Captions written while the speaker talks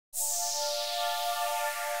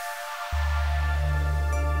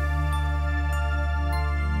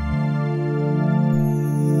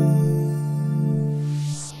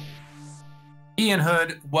Ian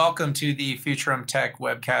Hood, welcome to the Futurum Tech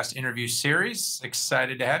Webcast interview series.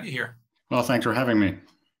 Excited to have you here. Well, thanks for having me.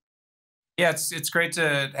 Yeah, it's great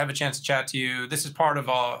to have a chance to chat to you. This is part of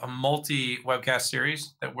a multi-webcast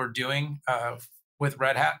series that we're doing with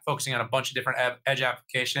Red Hat, focusing on a bunch of different edge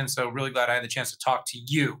applications. So really glad I had the chance to talk to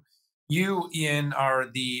you. You, Ian, are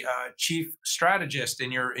the chief strategist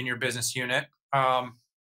in your business unit.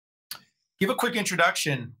 Give a quick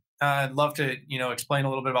introduction. I'd love to explain a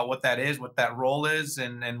little bit about what that is, what that role is,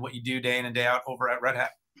 and what you do day in and day out over at Red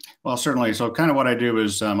Hat. Well, certainly. So kind of what I do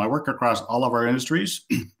is I work across all of our industries,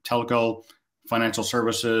 telco, financial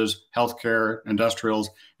services, healthcare,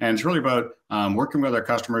 industrials, and it's really about working with our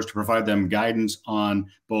customers to provide them guidance on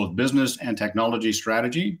both business and technology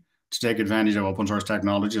strategy to take advantage of open source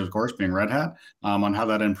technology, of course, being Red Hat, on how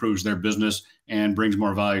that improves their business and brings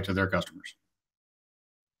more value to their customers.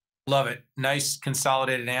 Love it. Nice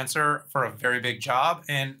consolidated answer for a very big job.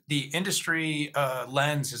 And the industry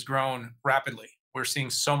lens has grown rapidly. We're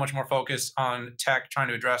seeing so much more focus on tech, trying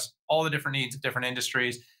to address all the different needs of different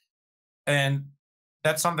industries. And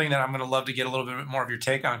that's something that I'm going to love to get a little bit more of your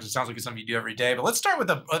take on, because it sounds like it's something you do every day. But let's start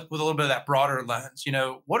with a little bit of that broader lens.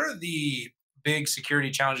 What are the big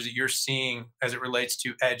security challenges that you're seeing as it relates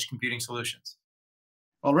to edge computing solutions?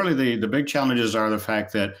 Well, really, the big challenges are the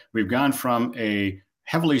fact that we've gone from a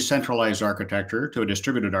heavily centralized architecture to a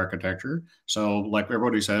distributed architecture. So like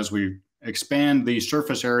everybody says, we expand the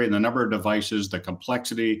surface area and the number of devices, the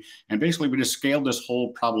complexity, and basically we just scaled this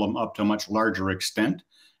whole problem up to a much larger extent.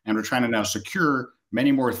 And we're trying to now secure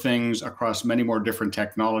many more things across many more different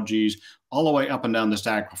technologies, all the way up and down the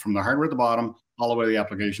stack, from the hardware at the bottom, all the way to the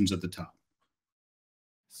applications at the top.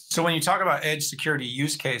 So when you talk about edge security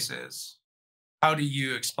use cases, how do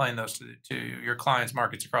you explain those to your clients'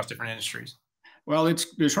 markets across different industries? Well,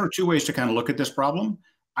 there's sort of two ways to kind of look at this problem.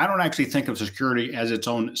 I don't actually think of security as its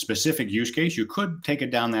own specific use case. You could take it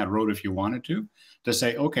down that road if you wanted to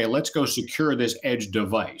say, okay, let's go secure this edge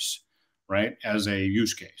device, right, as a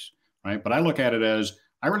use case, right? But I look at it as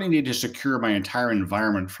I really need to secure my entire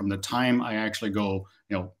environment from the time I actually go,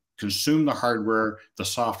 consume the hardware, the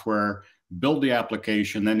software, build the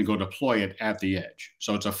application, then go deploy it at the edge.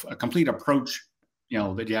 So it's a complete approach,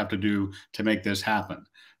 that you have to do to make this happen,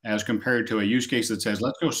 as compared to a use case that says,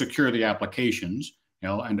 let's go secure the applications,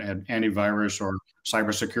 and add antivirus or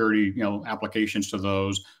cybersecurity, applications to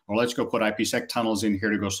those, or let's go put IPsec tunnels in here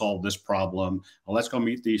to go solve this problem, or let's go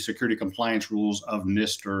meet the security compliance rules of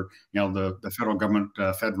NIST or, the federal government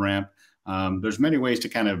FedRAMP. There's many ways to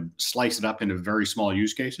kind of slice it up into very small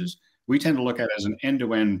use cases. We tend to look at it as an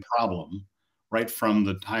end-to-end problem, right from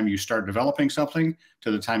the time you start developing something to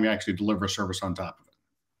the time you actually deliver a service on top of it.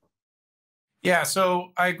 Yeah,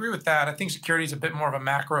 so I agree with that. I think security is a bit more of a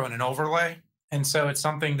macro and an overlay. And so it's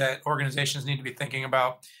something that organizations need to be thinking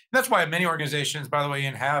about. And that's why many organizations, by the way,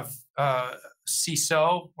 have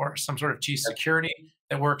CISO or some sort of chief security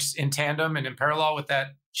that works in tandem and in parallel with that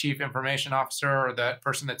chief information officer or that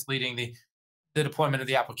person that's leading the deployment of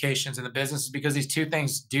the applications in the business, because these two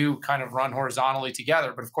things do kind of run horizontally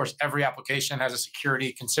together. But of course, every application has a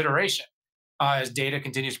security consideration. As data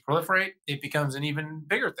continues to proliferate, it becomes an even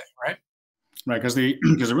bigger thing, right? Right, because the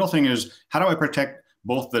real thing is, how do I protect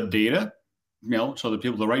both the data, so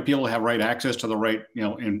the right people have right access to the right,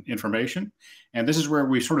 information, and this is where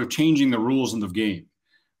we're sort of changing the rules in the game,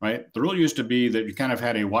 right? The rule used to be that you kind of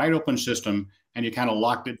had a wide open system and you kind of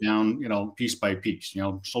locked it down, piece by piece,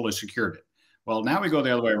 slowly secured it. Well, now we go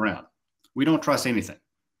the other way around. We don't trust anything.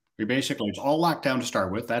 It's all locked down to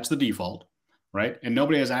start with. That's the default, right? And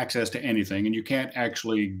nobody has access to anything, and you can't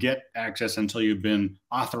actually get access until you've been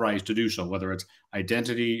authorized to do so, whether it's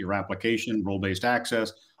identity, your application, role-based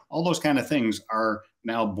access, all those kind of things are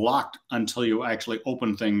now blocked until you actually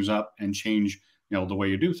open things up and change, the way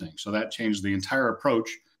you do things. So that changed the entire approach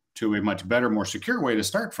to a much better, more secure way to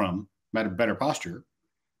start from, better posture,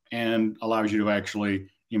 and allows you to actually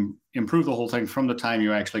improve the whole thing from the time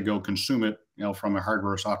you actually go consume it, from a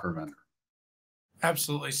hardware or software vendor.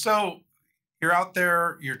 Absolutely. So you're out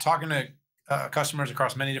there, you're talking to customers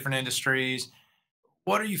across many different industries.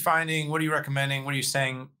 What are you finding? What are you recommending? What are you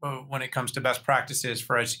saying when it comes to best practices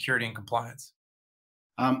for edge security and compliance?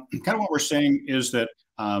 Kind of what we're saying is that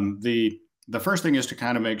the first thing is to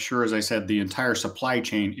kind of make sure, as I said, the entire supply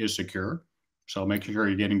chain is secure. So making sure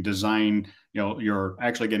you're getting design, you're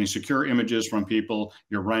actually getting secure images from people,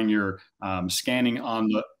 you're running your scanning on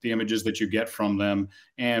the images that you get from them.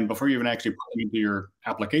 And before you even actually put them into your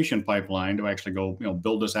application pipeline to actually go,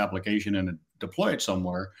 build this application and deploy it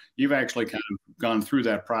somewhere, you've actually kind of gone through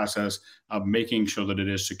that process of making sure that it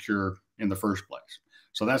is secure in the first place.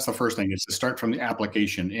 So that's the first thing, is to start from the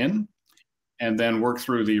application in. and then work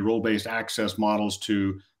through the role-based access models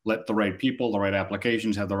to let the right people, the right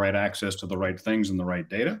applications have the right access to the right things and the right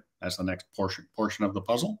data. That's the next portion of the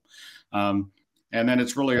puzzle. And then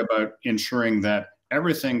it's really about ensuring that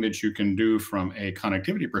everything that you can do from a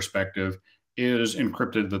connectivity perspective is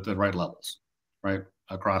encrypted at the right levels, right,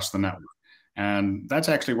 across the network. And that's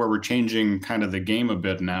actually where we're changing kind of the game a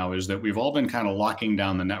bit now, is that we've all been kind of locking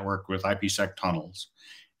down the network with IPsec tunnels.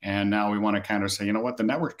 And now we want to kind of say, you know what, the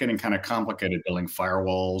network's getting kind of complicated, building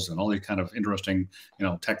firewalls and all these kind of interesting,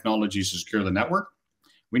 technologies to secure the network.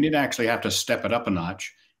 We need to actually have to step it up a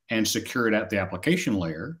notch and secure it at the application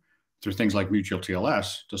layer through things like mutual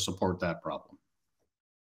TLS to support that problem.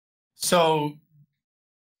 So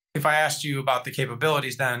if I asked you about the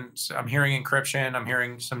capabilities, then so I'm hearing encryption, I'm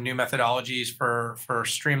hearing some new methodologies for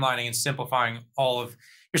streamlining and simplifying all of,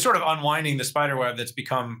 you're sort of unwinding the spider web that's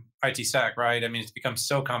become ITsec, right? I mean, it's become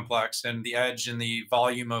so complex, and the edge and the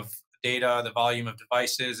volume of data, the volume of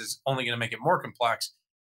devices is only going to make it more complex.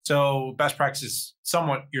 So best practices,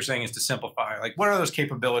 somewhat you're saying, is to simplify. Like, what are those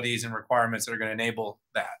capabilities and requirements that are going to enable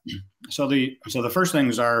that? So the first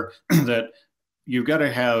things are that you've got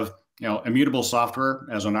to have immutable software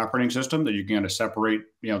as an operating system that you can kind of separate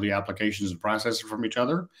the applications and processes from each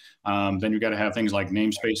other. Then you've got to have things like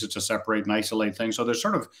namespaces to separate and isolate things. So there's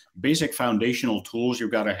sort of basic foundational tools you've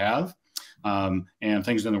got to have, and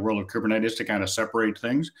things in the world of Kubernetes to kind of separate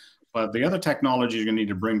things. But the other technology you're going to need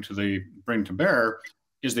to bring to bear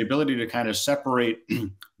is the ability to kind of separate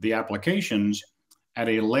the applications at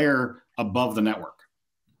a layer above the network,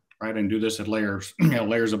 right? And do this at layers,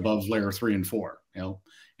 layers above layer 3 and 4,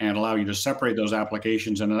 and allow you to separate those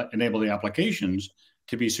applications and enable the applications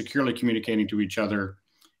to be securely communicating to each other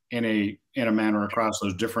in a manner across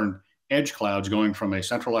those different edge clouds, going from a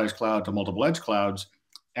centralized cloud to multiple edge clouds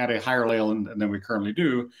at a higher level than we currently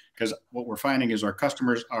do. Because what we're finding is our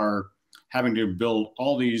customers are having to build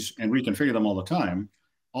all these and reconfigure them all the time,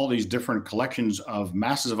 all these different collections of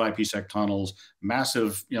massive IPsec tunnels,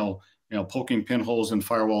 massive, poking pinholes in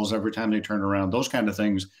firewalls every time they turn around, those kind of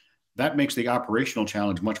things. That makes the operational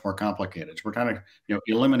challenge much more complicated. So we're trying to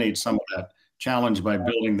eliminate some of that challenge by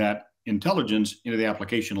building that intelligence into the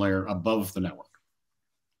application layer above the network.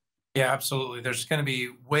 Yeah, absolutely. There's going to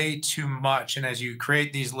be way too much. And as you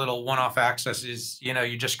create these little one-off accesses, you're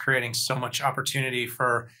just creating so much opportunity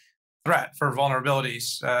for threat, for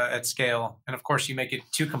vulnerabilities at scale. And of course, you make it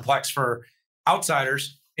too complex for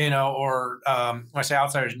outsiders, or when I say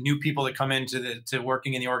outsiders, new people that come into to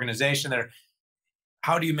working in the organization.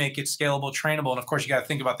 How do you make it scalable, trainable? And of course, you got to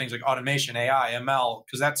think about things like automation, AI, ML,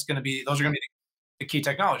 because those are going to be the key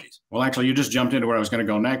technologies. Well, actually, you just jumped into where I was going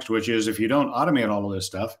to go next, which is if you don't automate all of this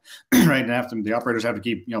stuff, right, and the operators have to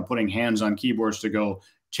keep putting hands on keyboards to go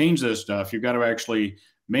change this stuff, you've got to actually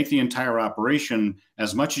make the entire operation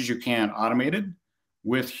as much as you can automated,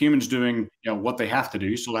 with humans doing what they have to do.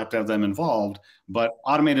 You still have to have them involved, but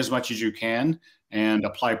automate as much as you can and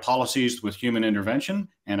apply policies with human intervention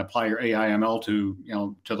and apply your AI ML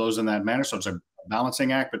to those in that manner. So it's a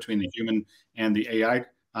balancing act between the human and the AI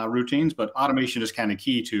routines, but automation is kind of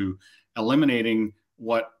key to eliminating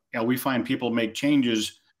what we find people make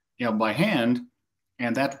changes by hand,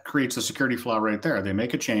 and that creates a security flaw right there. They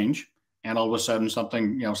make a change, and all of a sudden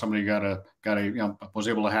something somebody was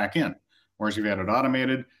able to hack in. Whereas if you had it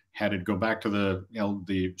automated, had it go back to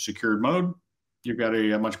the secured mode, you've got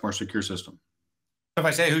a much more secure system. If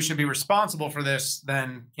I say who should be responsible for this,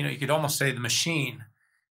 then you could almost say the machine,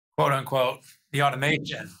 quote unquote, the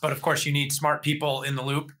automation. But of course, you need smart people in the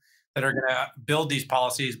loop that are going to build these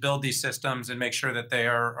policies, build these systems, and make sure that they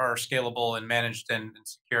are scalable and managed and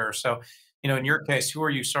secure. So, in your case, who are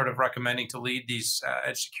you sort of recommending to lead these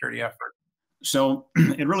edge security efforts? So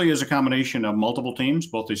it really is a combination of multiple teams,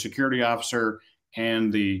 both the security officer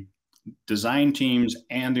and the design teams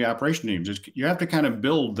and the operation teams. You have to kind of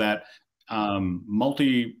build that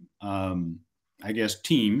multi,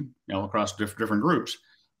 team, across different groups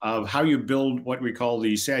of how you build what we call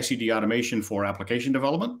the CI/CD automation for application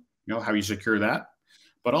development, how you secure that,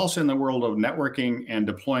 but also in the world of networking and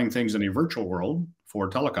deploying things in a virtual world for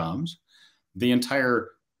telecoms, the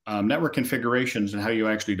entire network configurations and how you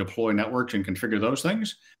actually deploy networks and configure those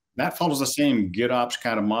things. That follows the same GitOps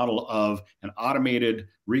kind of model of an automated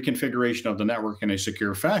reconfiguration of the network in a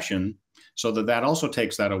secure fashion, so that also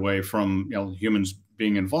takes that away from humans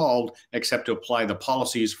being involved, except to apply the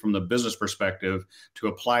policies from the business perspective to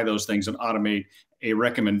apply those things and automate a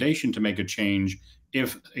recommendation to make a change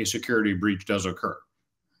if a security breach does occur.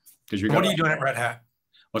 What are you doing at Red Hat?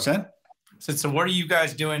 What's that? So what are you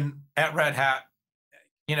guys doing at Red Hat?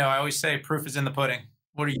 I always say proof is in the pudding.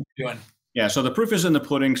 What are you doing? Yeah, so the proof is in the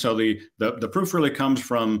pudding. So the proof really comes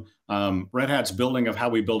from Red Hat's building of how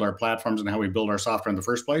we build our platforms and how we build our software in the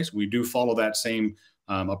first place. We do follow that same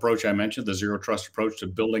approach I mentioned, the zero trust approach to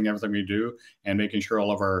building everything we do and making sure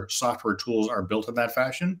all of our software tools are built in that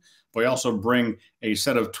fashion. But we also bring a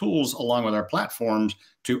set of tools along with our platforms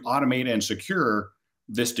to automate and secure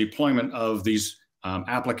this deployment of these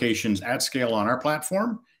applications at scale on our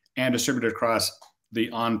platform and distributed across the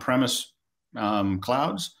on-premise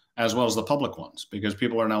clouds as well as the public ones, because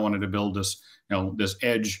people are now wanting to build this, this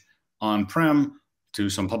edge on-prem to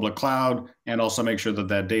some public cloud and also make sure that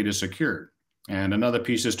that data is secured. And another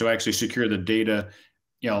piece is to actually secure the data,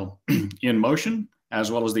 in motion,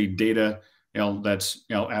 as well as the data, that's,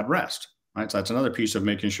 at rest. Right. So that's another piece of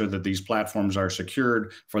making sure that these platforms are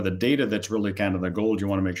secured for the data that's really kind of the gold you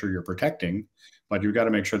want to make sure you're protecting. But you've got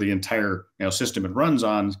to make sure the entire system it runs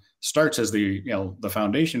on starts as the the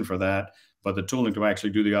foundation for that. But the tooling to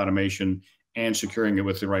actually do the automation and securing it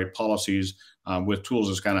with the right policies with tools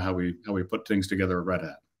is kind of how we put things together at Red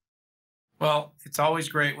Hat. Well, it's always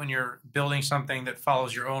great when you're building something that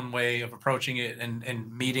follows your own way of approaching it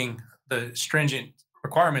and meeting the stringent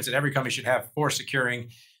requirements that every company should have for securing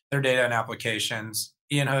their data and applications.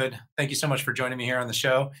 Ian Hood, thank you so much for joining me here on the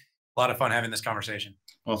show. A lot of fun having this conversation.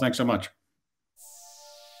 Well, thanks so much.